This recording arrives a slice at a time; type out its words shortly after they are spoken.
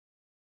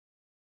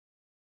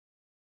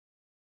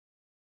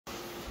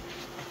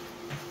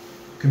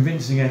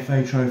Convincing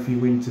FA Trophy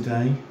win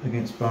today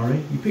against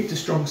Bury. You picked a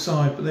strong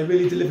side, but they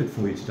really delivered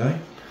for you today.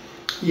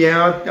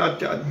 Yeah,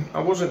 I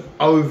wasn't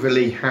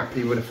overly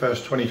happy with the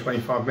first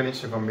 20-25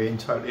 minutes, if I'm being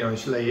totally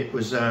honest, Lee. It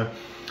was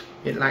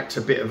it lacked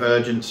a bit of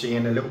urgency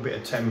and a little bit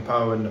of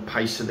tempo, and the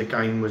pace of the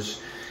game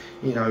was,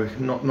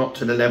 not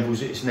to the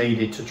levels it's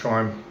needed to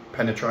try and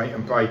penetrate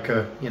and break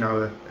a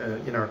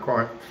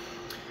quite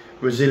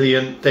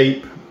resilient,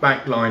 deep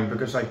back line,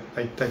 because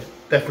they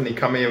definitely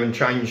come here and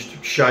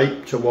changed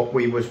shape to what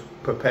we was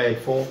prepared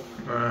for.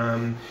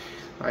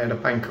 I had a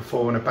bank of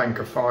 4 and a bank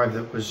of 5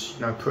 that was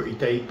pretty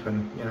deep,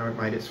 and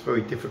it made it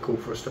very difficult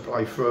for us to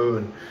play through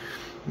and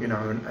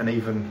and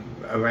even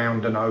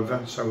around and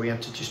over. So we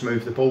had to just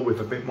move the ball with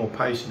a bit more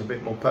pace and a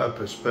bit more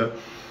purpose. But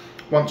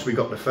once we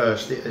got the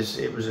first,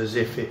 it was as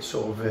if it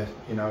sort of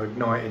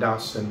ignited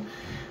us, and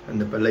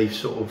the belief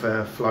sort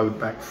of flowed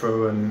back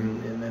through,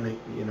 and then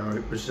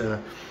it was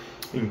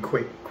in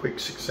quick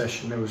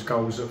succession. There was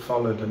goals that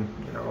followed, and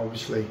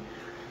obviously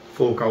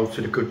 4 goals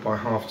to the good by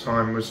half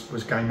time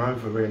was game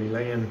over, really,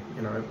 Lee, and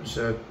it was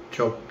a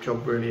job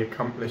really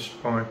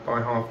accomplished by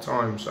half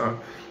time. So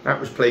that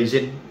was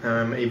pleasing,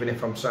 even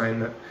if I'm saying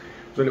that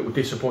I was a little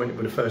disappointed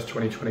with the first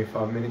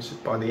 20-25 minutes.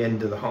 By the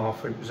end of the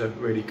half, it was a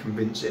really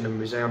convincing and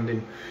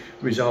resounding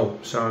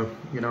result. So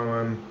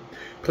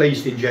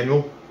pleased in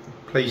general,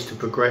 pleased to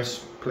progress,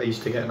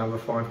 pleased to get another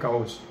 5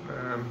 goals.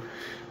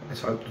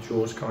 Let's hope the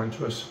draw's kind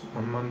to us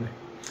on Monday.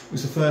 It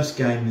was the first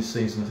game this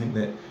season, I think,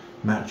 that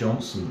Matt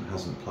Johnson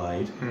hasn't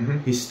played.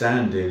 His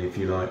stand-in, if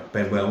you like,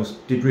 Ben Wells,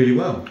 did really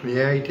well.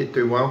 Yeah, he did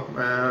do well.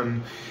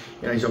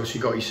 He's obviously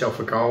got himself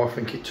a goal. I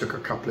think it took a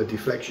couple of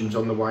deflections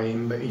on the way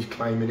in, but he's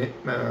claiming it.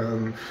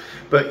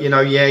 But he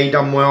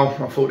done well.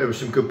 I thought there were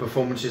some good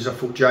performances. I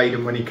thought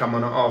Jaden, when he come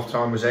on at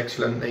half-time, was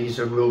excellent. He's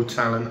a real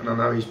talent, and I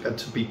know he's had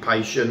to be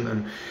patient,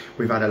 and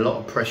we've had a lot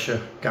of pressure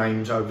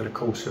games over the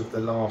course of the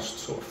last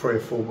sort of 3 or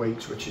 4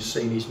 weeks, which has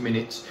seen his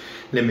minutes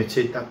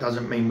limited. That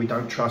doesn't mean we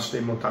don't trust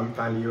him or don't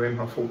value him.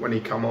 I thought when he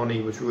come on,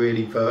 he was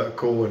really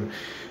vertical and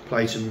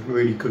played some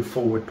really good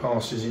forward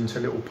passes into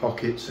little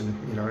pockets,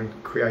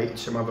 and created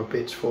some other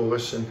bits for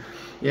us. And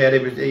yeah,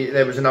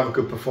 there was another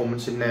good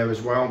performance in there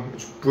as well. It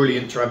was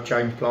brilliant to have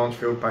James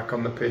Blanchfield back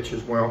on the pitch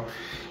as well.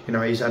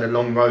 He's had a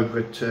long road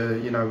with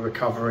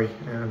recovery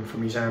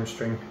from his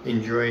hamstring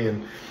injury,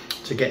 and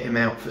to get him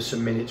out for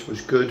some minutes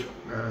was good.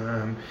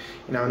 And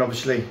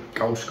obviously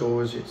goal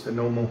scorers, it's the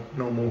normal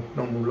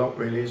lot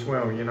really as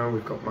well.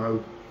 We've got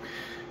Mo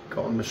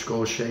got on the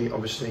score sheet,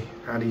 obviously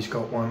Addy's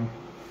got 1,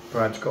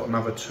 Brad's got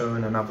another 2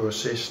 and another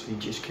assist. He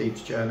just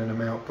keeps churning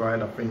them out.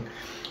 Brad, I think,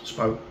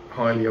 spoke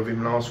highly of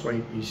him last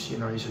week. He's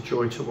a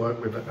joy to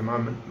work with at the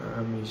moment.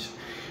 He's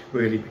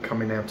really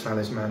becoming our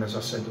talisman, as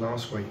I said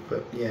last week.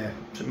 But yeah,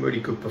 some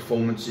really good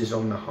performances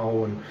on the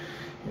whole, and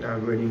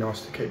really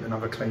nice to keep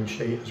another clean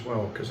sheet as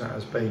well, because that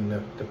has been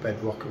the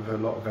bedrock of a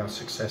lot of our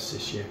success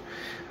this year,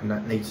 and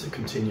that needs to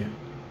continue.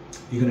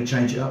 You're going to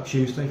change it up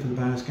Tuesday for the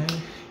Bears game?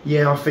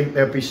 Yeah, I think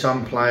there'll be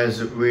some players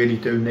that really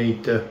do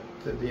need a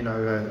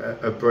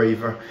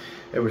breather.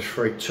 There was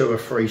 2 or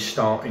 3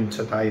 starting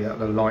today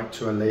that I'd like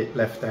to have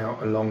left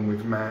out, along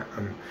with Matt,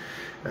 and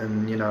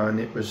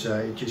it was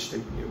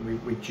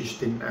we just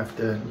didn't have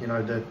the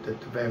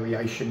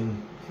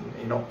variation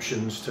in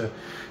options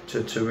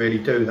to really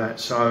do that.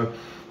 So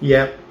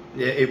yeah,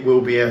 it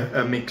will be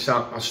a mix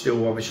up. I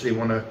still obviously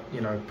want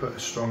to put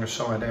as strong a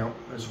side out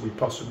as we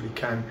possibly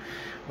can.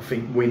 I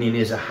think winning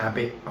is a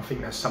habit. I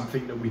think that's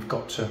something that we've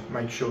got to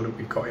make sure that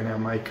we've got in our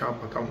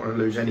makeup. I don't want to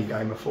lose any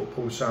game of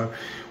football. So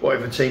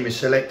whatever team is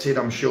selected,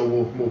 I'm sure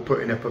we'll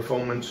put in a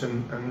performance,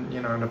 and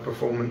a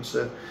performance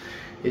that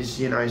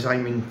is is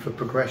aiming for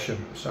progression.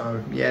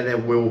 So yeah, there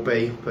will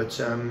be, but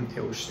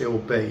it will still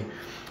be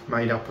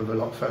made up of a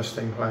lot of first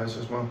team players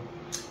as well.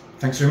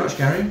 Thanks very much,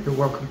 Gary. You're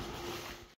welcome.